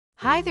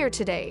Hi there.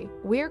 Today,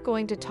 we're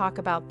going to talk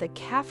about the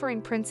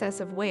Catherine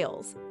Princess of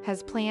Wales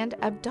has planned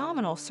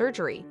abdominal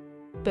surgery.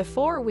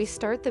 Before we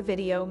start the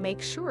video,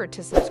 make sure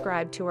to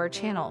subscribe to our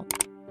channel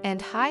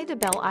and hit the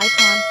bell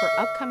icon for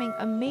upcoming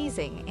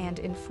amazing and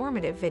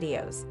informative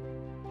videos.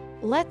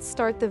 Let's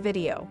start the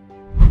video.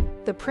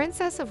 The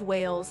Princess of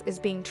Wales is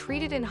being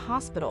treated in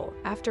hospital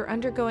after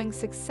undergoing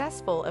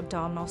successful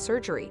abdominal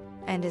surgery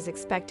and is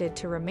expected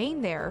to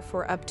remain there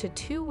for up to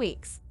 2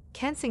 weeks,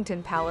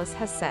 Kensington Palace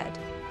has said.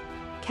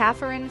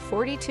 Catherine,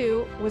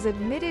 42, was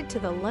admitted to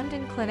the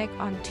London clinic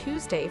on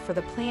Tuesday for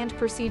the planned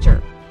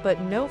procedure, but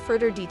no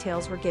further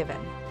details were given.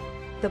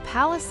 The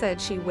palace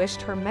said she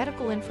wished her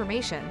medical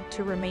information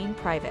to remain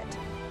private.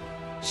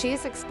 She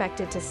is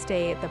expected to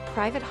stay at the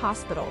private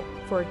hospital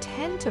for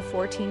 10 to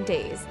 14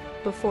 days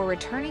before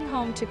returning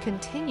home to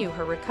continue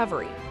her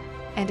recovery,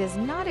 and is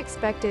not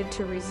expected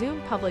to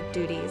resume public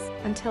duties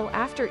until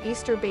after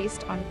Easter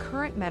based on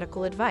current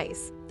medical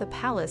advice, the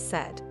palace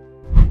said.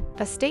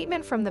 A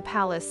statement from the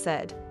palace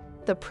said,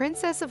 "The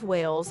Princess of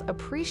Wales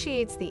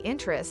appreciates the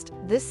interest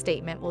this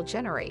statement will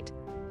generate.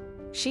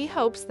 She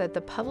hopes that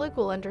the public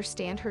will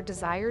understand her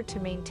desire to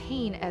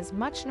maintain as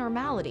much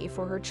normality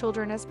for her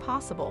children as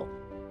possible,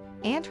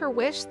 and her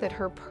wish that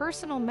her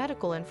personal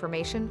medical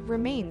information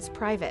remains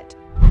private."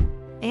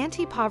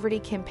 Anti-poverty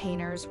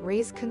campaigners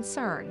raise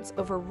concerns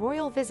over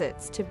royal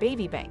visits to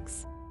baby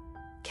banks.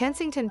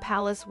 Kensington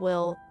Palace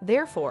will,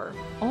 therefore,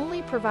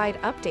 only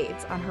provide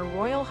updates on Her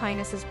Royal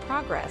Highness's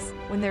progress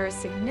when there is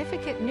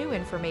significant new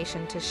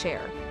information to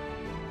share.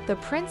 The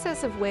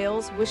Princess of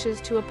Wales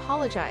wishes to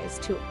apologize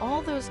to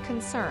all those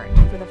concerned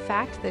for the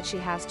fact that she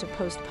has to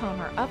postpone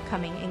her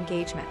upcoming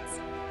engagements.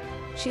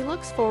 She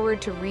looks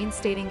forward to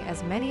reinstating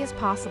as many as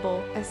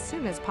possible as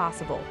soon as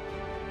possible.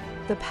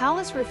 The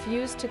palace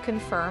refused to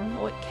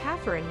confirm what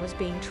Catherine was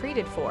being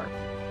treated for,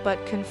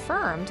 but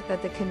confirmed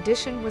that the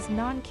condition was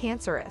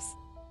non-cancerous.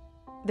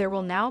 There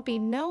will now be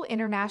no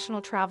international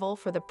travel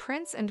for the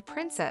Prince and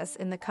Princess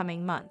in the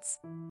coming months.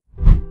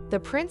 The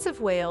Prince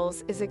of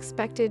Wales is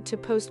expected to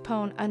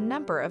postpone a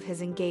number of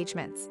his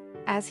engagements,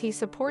 as he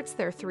supports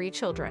their 3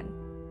 children,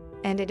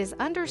 and it is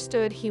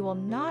understood he will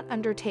not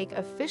undertake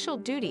official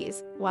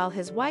duties while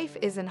his wife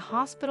is in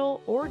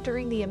hospital or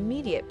during the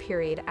immediate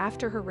period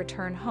after her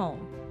return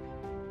home.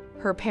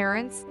 Her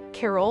parents,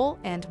 Carol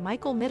and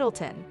Michael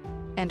Middleton,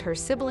 and her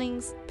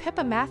siblings,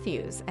 Pippa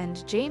Matthews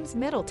and James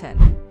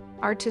Middleton,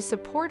 are to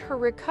support her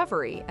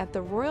recovery at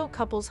the royal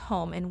couple's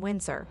home in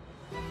Windsor.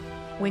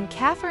 When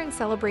Catherine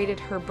celebrated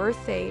her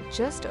birthday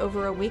just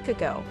over a week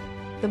ago,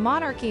 the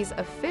monarchy's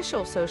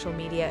official social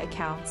media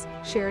accounts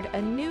shared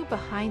a new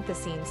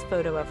behind-the-scenes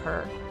photo of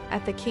her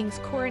at the king's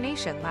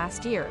coronation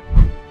last year.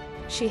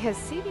 She has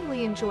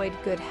seemingly enjoyed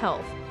good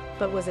health,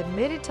 but was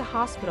admitted to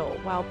hospital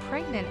while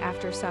pregnant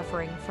after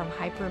suffering from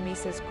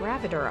hyperemesis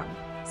gravidarum,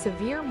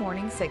 severe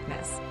morning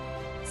sickness.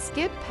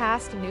 Skip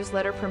past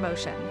newsletter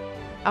promotion.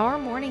 Our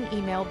morning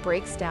email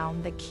breaks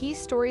down the key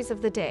stories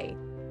of the day,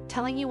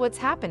 telling you what's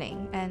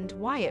happening and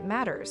why it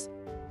matters.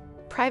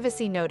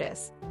 Privacy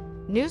notice.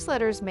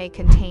 Newsletters may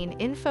contain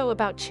info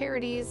about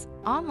charities,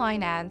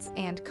 online ads,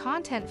 and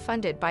content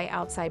funded by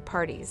outside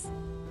parties.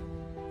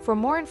 For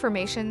more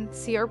information,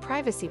 see our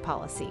privacy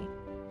policy.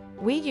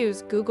 We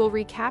use Google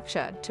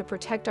reCAPTCHA to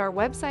protect our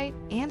website,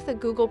 and the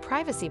Google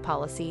privacy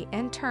policy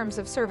and terms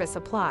of service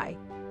apply.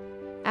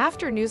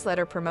 After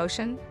newsletter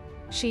promotion,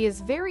 she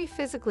is very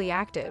physically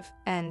active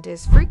and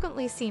is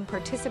frequently seen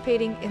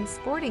participating in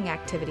sporting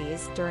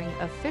activities during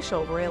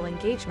official royal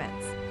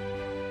engagements.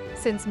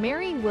 Since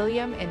marrying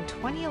William in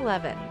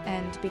 2011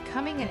 and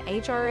becoming an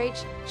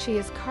HRH, she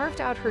has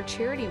carved out her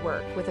charity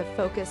work with a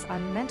focus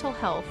on mental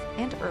health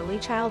and early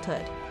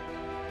childhood.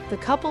 The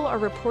couple are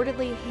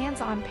reportedly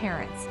hands-on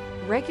parents,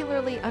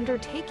 regularly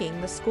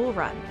undertaking the school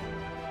run.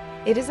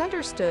 It is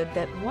understood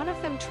that one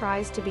of them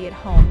tries to be at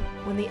home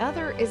when the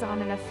other is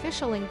on an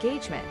official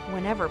engagement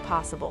whenever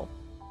possible.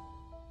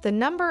 The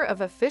number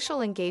of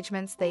official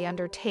engagements they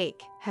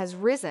undertake has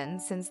risen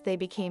since they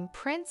became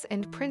Prince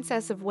and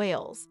Princess of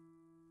Wales,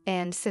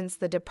 and since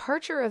the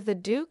departure of the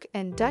Duke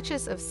and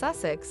Duchess of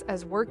Sussex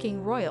as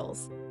working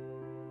royals.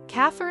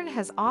 Catherine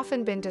has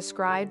often been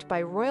described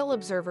by royal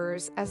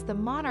observers as the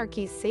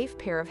monarchy's safe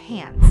pair of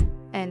hands,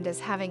 and as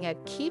having a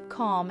keep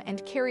calm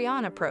and carry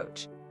on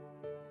approach.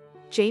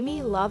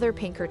 Jamie Lowther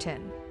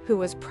Pinkerton, who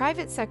was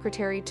private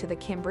secretary to the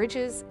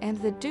Cambridges and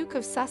the Duke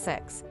of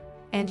Sussex,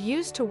 and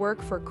used to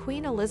work for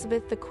Queen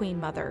Elizabeth the Queen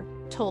Mother,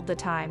 told The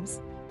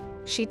Times,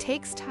 "She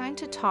takes time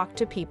to talk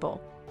to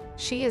people.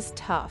 She is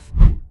tough.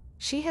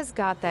 She has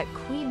got that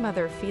Queen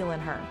Mother feel in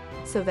her,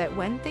 so that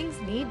when things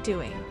need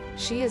doing,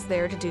 she is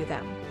there to do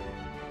them."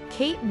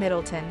 Kate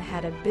Middleton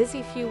had a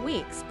busy few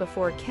weeks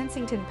before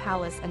Kensington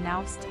Palace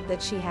announced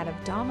that she had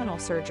abdominal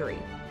surgery.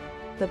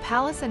 The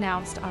palace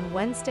announced on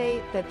Wednesday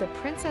that the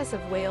Princess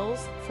of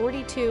Wales,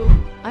 42,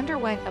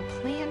 underwent a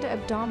planned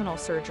abdominal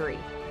surgery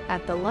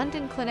at the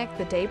London clinic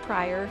the day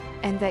prior,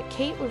 and that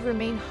Kate would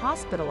remain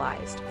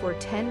hospitalized for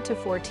 10 to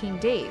 14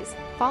 days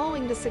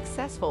following the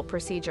successful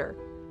procedure.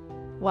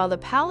 While the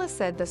palace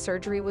said the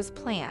surgery was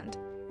planned,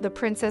 the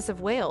Princess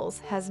of Wales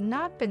has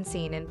not been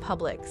seen in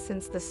public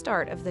since the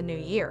start of the new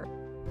year.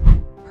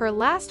 Her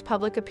last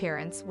public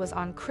appearance was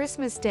on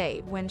Christmas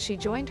Day when she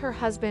joined her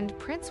husband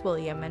Prince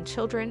William and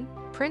children,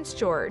 Prince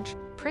George,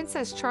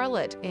 Princess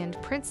Charlotte,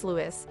 and Prince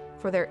Louis,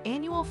 for their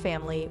annual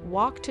family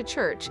walk to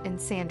church in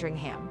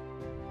Sandringham.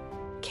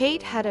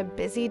 Kate had a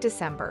busy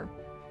December.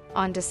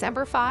 On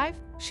December 5,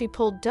 she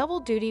pulled double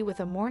duty with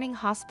a morning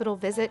hospital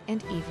visit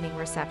and evening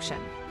reception.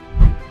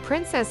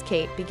 Princess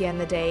Kate began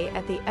the day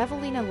at the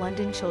Evelina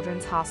London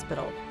Children's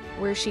Hospital,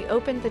 where she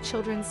opened the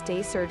Children's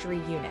Day Surgery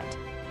Unit.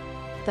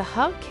 The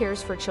hub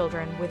cares for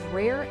children with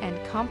rare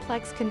and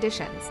complex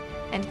conditions,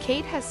 and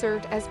Kate has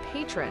served as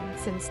patron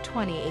since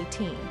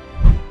 2018.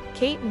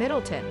 Kate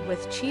Middleton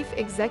with Chief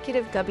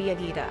Executive Gubby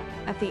Agita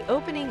at the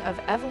opening of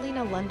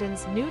Evelina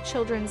London's new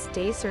Children's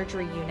Day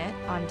Surgery Unit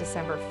on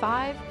December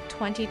 5,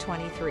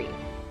 2023.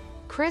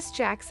 Chris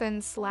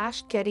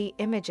Jackson/Getty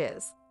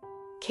Images.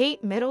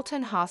 Kate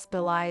Middleton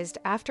hospitalized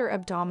after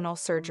abdominal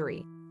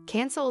surgery,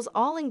 cancels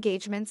all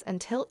engagements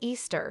until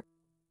Easter.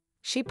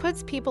 She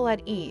puts people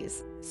at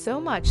ease,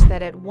 so much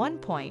that at one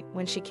point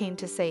when she came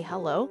to say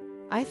hello,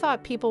 I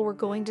thought people were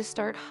going to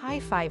start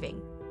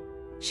high-fiving.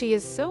 She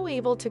is so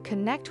able to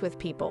connect with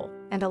people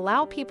and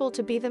allow people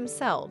to be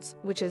themselves,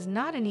 which is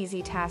not an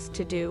easy task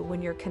to do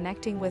when you're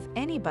connecting with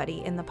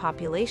anybody in the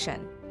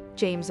population.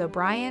 James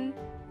O'Brien,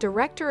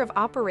 Director of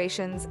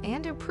Operations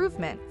and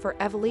Improvement for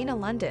Evelina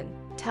London,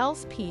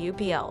 tells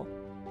PUBL.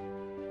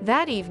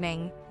 That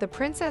evening, the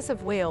Princess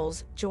of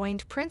Wales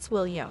joined Prince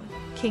William,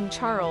 King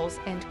Charles,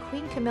 and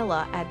Queen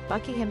Camilla at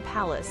Buckingham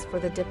Palace for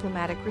the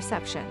diplomatic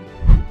reception.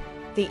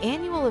 The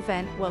annual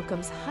event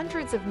welcomes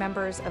hundreds of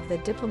members of the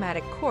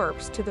diplomatic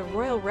corps to the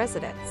royal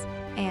residence,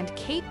 and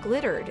Kate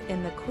glittered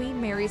in the Queen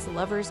Mary's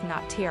Lover's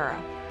Knot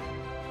tiara.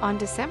 On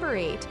December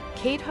 8,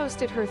 Kate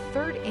hosted her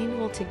third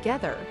annual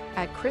Together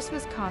at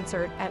Christmas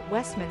concert at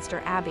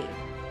Westminster Abbey,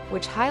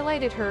 which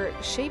highlighted her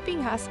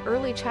Shaping Us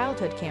Early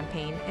Childhood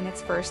campaign in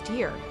its first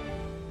year.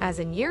 As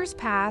in years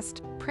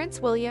past, Prince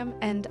William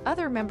and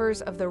other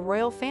members of the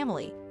royal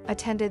family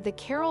attended the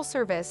carol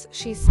service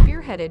she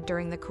spearheaded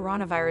during the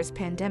coronavirus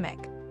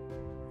pandemic.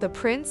 The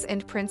Prince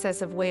and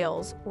Princess of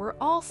Wales were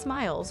all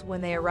smiles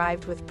when they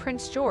arrived with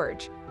Prince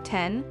George,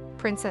 10,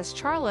 Princess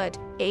Charlotte,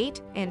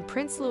 8, and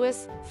Prince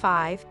Louis,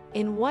 5,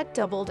 in what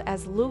doubled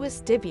as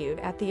Louis' debut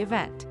at the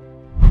event.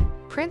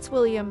 Prince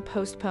William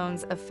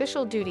postpones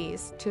official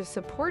duties to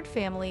support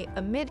family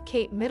amid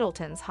Kate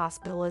Middleton's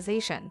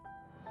hospitalization.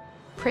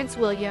 Prince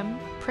William,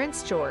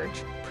 Prince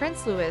George,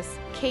 Prince Louis,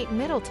 Kate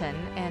Middleton,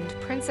 and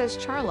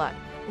Princess Charlotte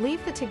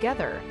leave the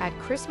Together at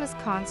Christmas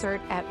concert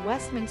at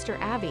Westminster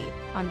Abbey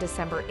on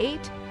December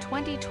 8,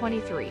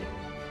 2023.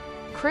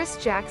 Chris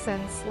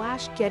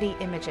Jackson/Getty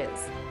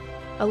Images.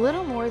 A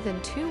little more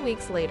than 2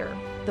 weeks later,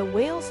 the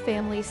Wales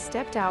family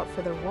stepped out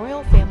for the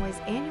royal family's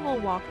annual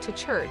walk to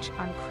church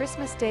on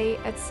Christmas Day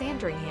at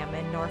Sandringham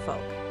in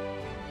Norfolk.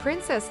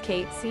 Princess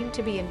Kate seemed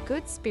to be in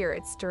good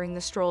spirits during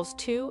the strolls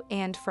to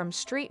and from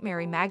Street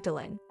Mary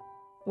Magdalene,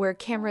 where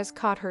cameras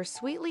caught her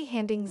sweetly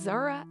handing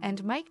Zara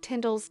and Mike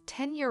Tyndall's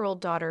 10-year-old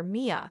daughter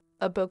Mia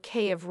a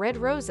bouquet of red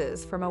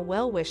roses from a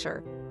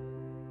well-wisher.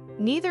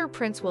 Neither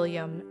Prince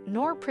William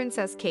nor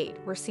Princess Kate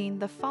were seen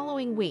the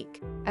following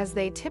week, as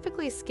they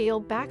typically scale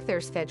back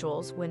their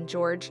schedules when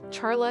George,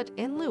 Charlotte,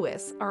 and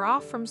Louis are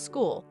off from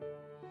school.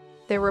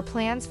 There were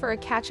plans for a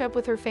catch-up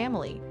with her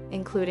family,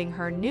 including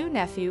her new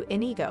nephew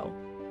Inigo,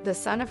 the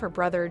son of her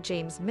brother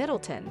James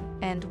Middleton,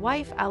 and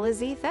wife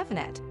Alize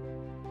Thevenet,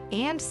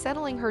 and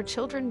settling her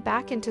children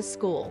back into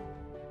school.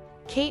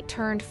 Kate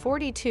turned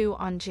 42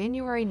 on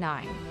January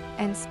 9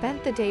 and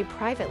spent the day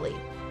privately,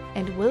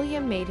 and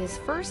William made his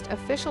first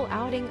official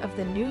outing of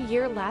the new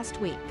year last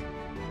week.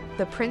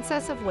 The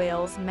Princess of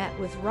Wales met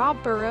with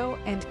Rob Burrow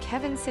and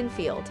Kevin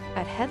Sinfield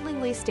at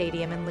Headingley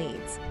Stadium in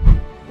Leeds,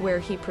 where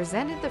he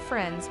presented the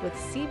Friends with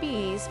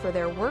CBEs for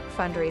their work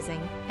fundraising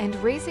and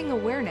raising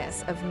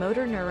awareness of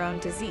motor neurone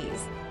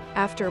disease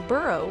after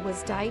Burrow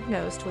was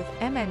diagnosed with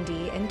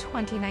MND in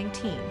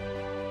 2019.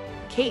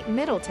 Kate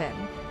Middleton,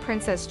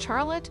 Princess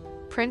Charlotte,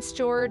 Prince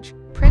George,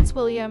 Prince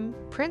William,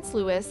 Prince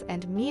Louis,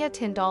 and Mia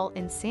Tyndall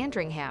in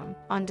Sandringham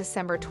on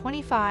December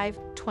 25,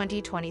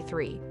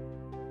 2023.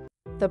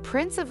 The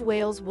Prince of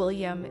Wales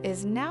William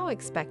is now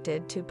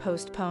expected to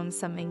postpone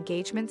some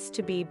engagements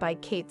to be by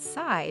Kate's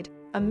side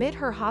amid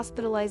her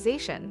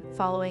hospitalization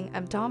following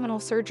abdominal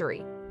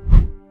surgery.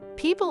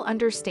 People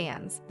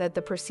understands that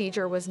the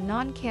procedure was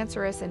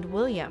non-cancerous and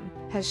William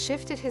has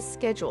shifted his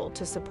schedule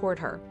to support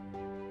her.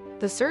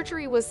 The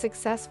surgery was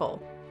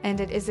successful, and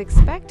it is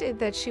expected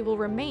that she will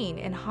remain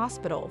in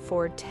hospital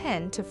for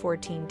 10 to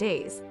 14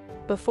 days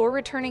before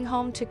returning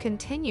home to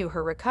continue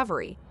her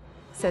recovery,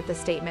 said the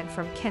statement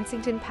from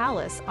Kensington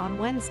Palace on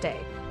Wednesday.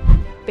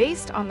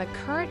 Based on the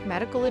current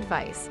medical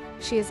advice,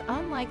 she is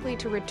unlikely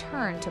to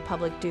return to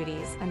public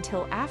duties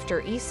until after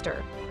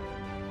Easter.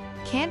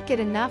 Can't get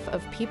enough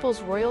of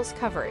People's Royals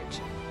coverage?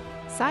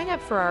 Sign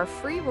up for our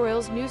free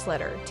Royals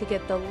newsletter to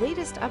get the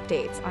latest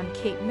updates on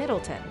Kate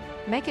Middleton,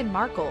 Meghan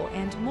Markle,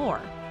 and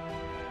more.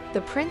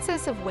 The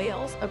Princess of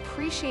Wales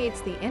appreciates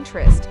the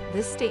interest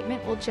this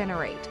statement will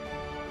generate.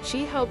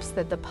 She hopes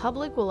that the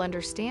public will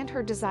understand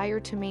her desire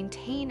to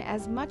maintain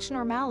as much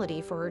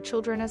normality for her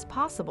children as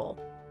possible,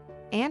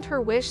 and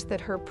her wish that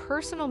her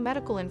personal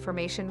medical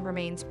information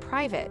remains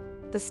private,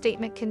 the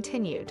statement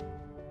continued.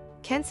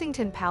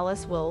 Kensington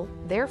Palace will,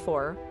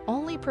 therefore,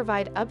 only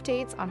provide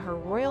updates on Her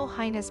Royal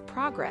Highness'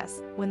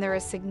 progress when there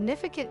is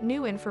significant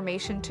new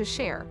information to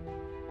share.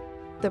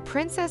 The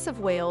Princess of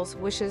Wales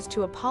wishes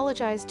to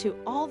apologize to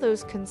all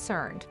those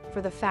concerned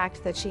for the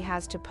fact that she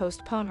has to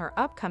postpone her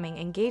upcoming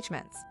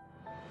engagements.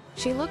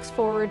 She looks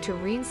forward to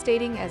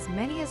reinstating as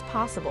many as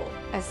possible,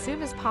 as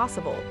soon as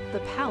possible, the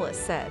palace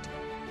said.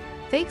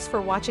 Thanks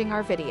for watching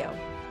our video.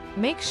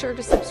 Make sure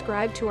to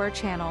subscribe to our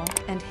channel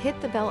and hit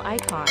the bell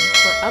icon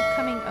for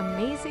upcoming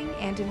amazing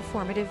and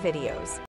informative videos.